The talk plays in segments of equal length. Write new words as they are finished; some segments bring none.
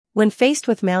When faced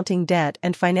with mounting debt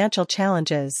and financial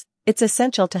challenges, it's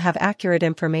essential to have accurate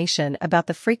information about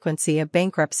the frequency of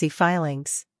bankruptcy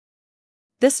filings.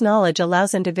 This knowledge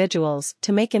allows individuals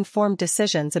to make informed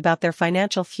decisions about their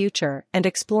financial future and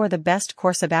explore the best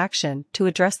course of action to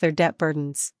address their debt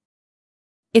burdens.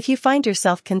 If you find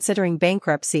yourself considering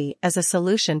bankruptcy as a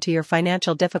solution to your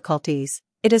financial difficulties,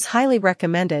 it is highly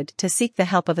recommended to seek the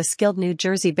help of a skilled New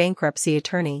Jersey bankruptcy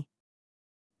attorney.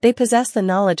 They possess the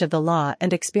knowledge of the law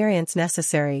and experience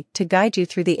necessary to guide you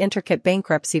through the intricate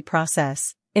bankruptcy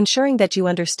process, ensuring that you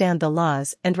understand the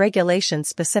laws and regulations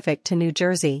specific to New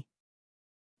Jersey.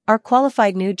 Our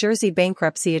qualified New Jersey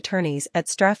bankruptcy attorneys at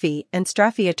Straffi and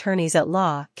Straffi Attorneys at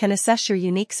Law can assess your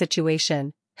unique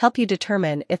situation, help you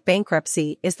determine if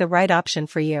bankruptcy is the right option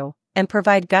for you, and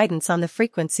provide guidance on the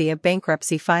frequency of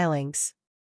bankruptcy filings.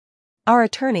 Our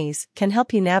attorneys can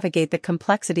help you navigate the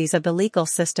complexities of the legal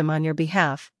system on your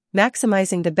behalf,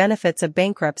 maximizing the benefits of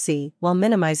bankruptcy while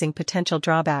minimizing potential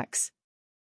drawbacks.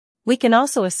 We can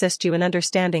also assist you in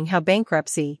understanding how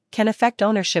bankruptcy can affect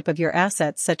ownership of your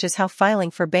assets, such as how filing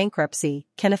for bankruptcy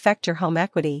can affect your home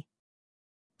equity.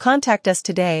 Contact us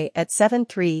today at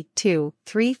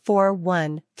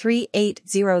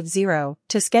 732-341-3800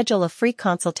 to schedule a free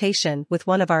consultation with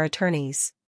one of our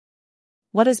attorneys.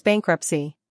 What is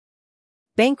bankruptcy?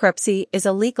 Bankruptcy is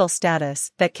a legal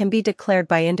status that can be declared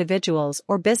by individuals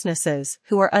or businesses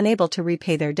who are unable to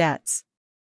repay their debts.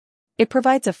 It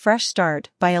provides a fresh start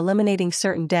by eliminating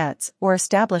certain debts or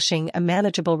establishing a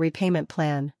manageable repayment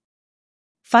plan.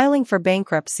 Filing for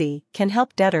bankruptcy can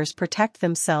help debtors protect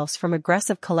themselves from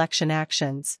aggressive collection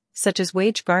actions, such as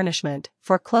wage garnishment,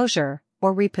 foreclosure,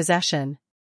 or repossession.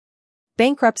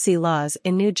 Bankruptcy laws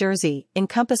in New Jersey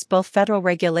encompass both federal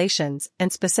regulations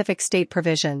and specific state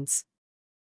provisions.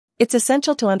 It's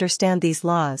essential to understand these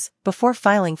laws before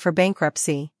filing for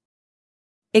bankruptcy.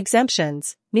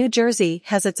 Exemptions. New Jersey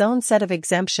has its own set of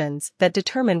exemptions that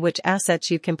determine which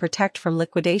assets you can protect from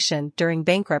liquidation during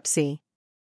bankruptcy.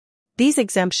 These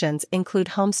exemptions include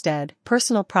homestead,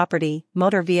 personal property,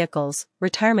 motor vehicles,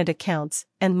 retirement accounts,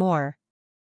 and more.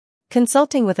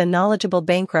 Consulting with a knowledgeable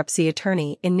bankruptcy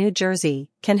attorney in New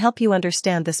Jersey can help you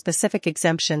understand the specific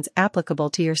exemptions applicable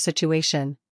to your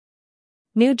situation.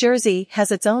 New Jersey has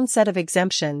its own set of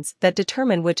exemptions that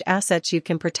determine which assets you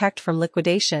can protect from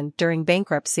liquidation during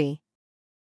bankruptcy.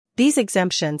 These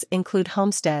exemptions include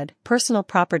homestead, personal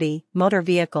property, motor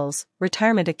vehicles,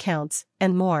 retirement accounts,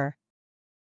 and more.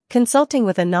 Consulting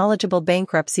with a knowledgeable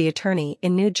bankruptcy attorney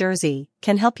in New Jersey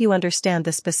can help you understand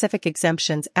the specific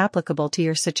exemptions applicable to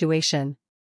your situation.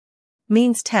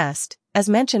 Means test. As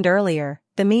mentioned earlier,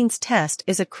 the means test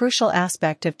is a crucial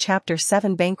aspect of Chapter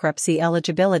 7 bankruptcy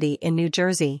eligibility in New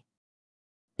Jersey.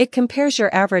 It compares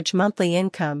your average monthly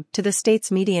income to the state's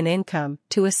median income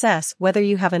to assess whether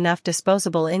you have enough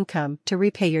disposable income to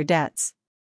repay your debts.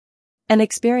 An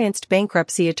experienced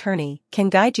bankruptcy attorney can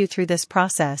guide you through this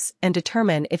process and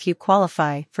determine if you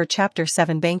qualify for Chapter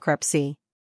 7 bankruptcy.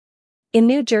 In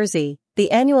New Jersey,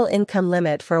 the annual income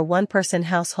limit for a one-person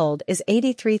household is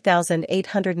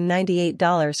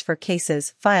 $83,898 for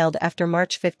cases filed after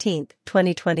March 15,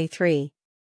 2023.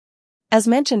 As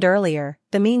mentioned earlier,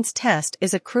 the means test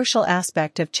is a crucial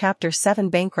aspect of Chapter 7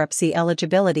 bankruptcy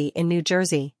eligibility in New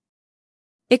Jersey.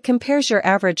 It compares your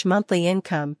average monthly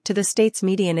income to the state's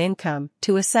median income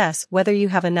to assess whether you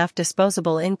have enough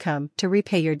disposable income to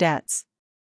repay your debts.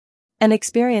 An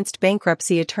experienced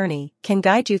bankruptcy attorney can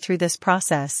guide you through this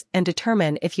process and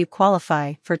determine if you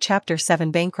qualify for Chapter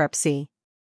 7 bankruptcy.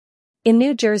 In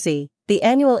New Jersey, the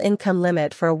annual income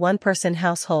limit for a one-person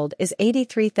household is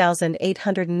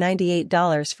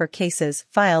 $83,898 for cases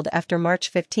filed after March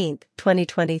 15,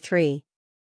 2023.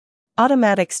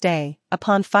 Automatic stay.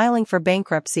 Upon filing for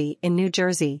bankruptcy in New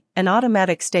Jersey, an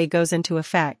automatic stay goes into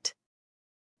effect.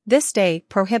 This stay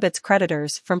prohibits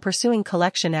creditors from pursuing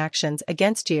collection actions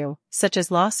against you, such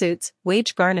as lawsuits,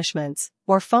 wage garnishments,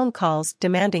 or phone calls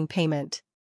demanding payment.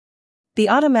 The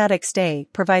automatic stay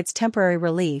provides temporary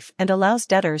relief and allows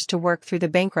debtors to work through the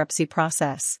bankruptcy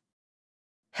process.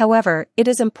 However, it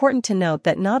is important to note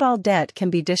that not all debt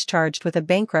can be discharged with a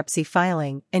bankruptcy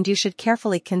filing, and you should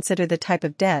carefully consider the type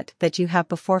of debt that you have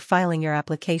before filing your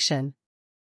application.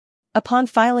 Upon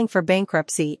filing for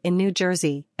bankruptcy in New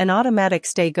Jersey, an automatic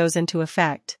stay goes into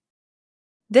effect.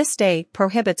 This stay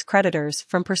prohibits creditors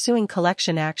from pursuing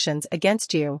collection actions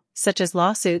against you, such as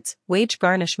lawsuits, wage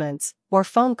garnishments, or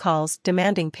phone calls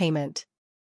demanding payment.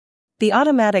 The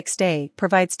automatic stay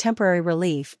provides temporary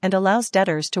relief and allows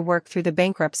debtors to work through the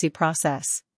bankruptcy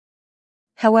process.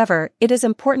 However, it is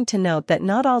important to note that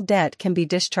not all debt can be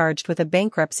discharged with a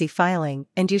bankruptcy filing,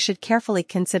 and you should carefully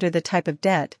consider the type of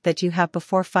debt that you have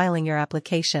before filing your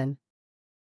application.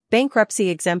 Bankruptcy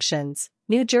exemptions.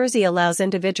 New Jersey allows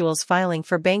individuals filing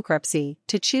for bankruptcy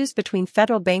to choose between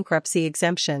federal bankruptcy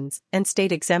exemptions and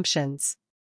state exemptions.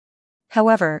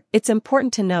 However, it's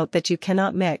important to note that you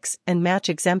cannot mix and match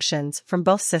exemptions from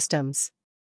both systems.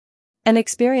 An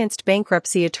experienced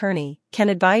bankruptcy attorney can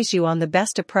advise you on the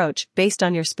best approach based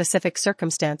on your specific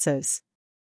circumstances.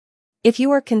 If you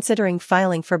are considering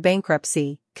filing for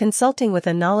bankruptcy, consulting with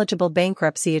a knowledgeable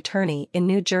bankruptcy attorney in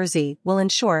New Jersey will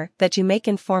ensure that you make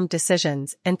informed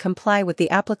decisions and comply with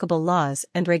the applicable laws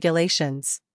and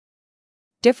regulations.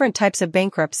 Different types of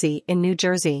bankruptcy in New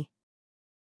Jersey.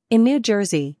 In New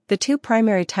Jersey, the two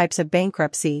primary types of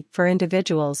bankruptcy for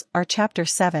individuals are Chapter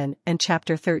 7 and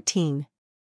Chapter 13.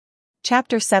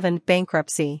 Chapter 7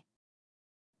 Bankruptcy.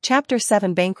 Chapter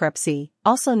 7 bankruptcy,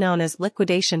 also known as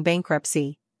liquidation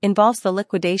bankruptcy, involves the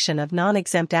liquidation of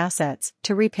non-exempt assets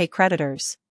to repay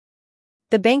creditors.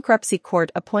 The bankruptcy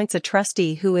court appoints a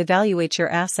trustee who evaluates your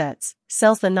assets,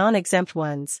 sells the non-exempt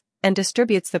ones, and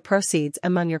distributes the proceeds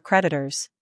among your creditors.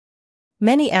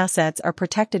 Many assets are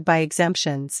protected by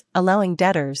exemptions, allowing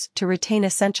debtors to retain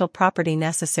essential property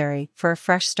necessary for a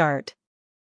fresh start.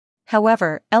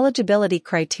 However, eligibility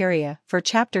criteria for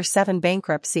Chapter 7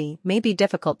 bankruptcy may be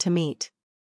difficult to meet.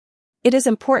 It is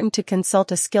important to consult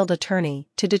a skilled attorney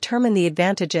to determine the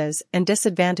advantages and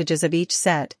disadvantages of each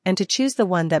set and to choose the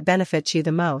one that benefits you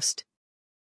the most.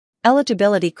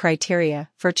 Eligibility criteria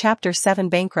for Chapter 7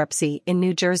 bankruptcy in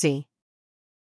New Jersey.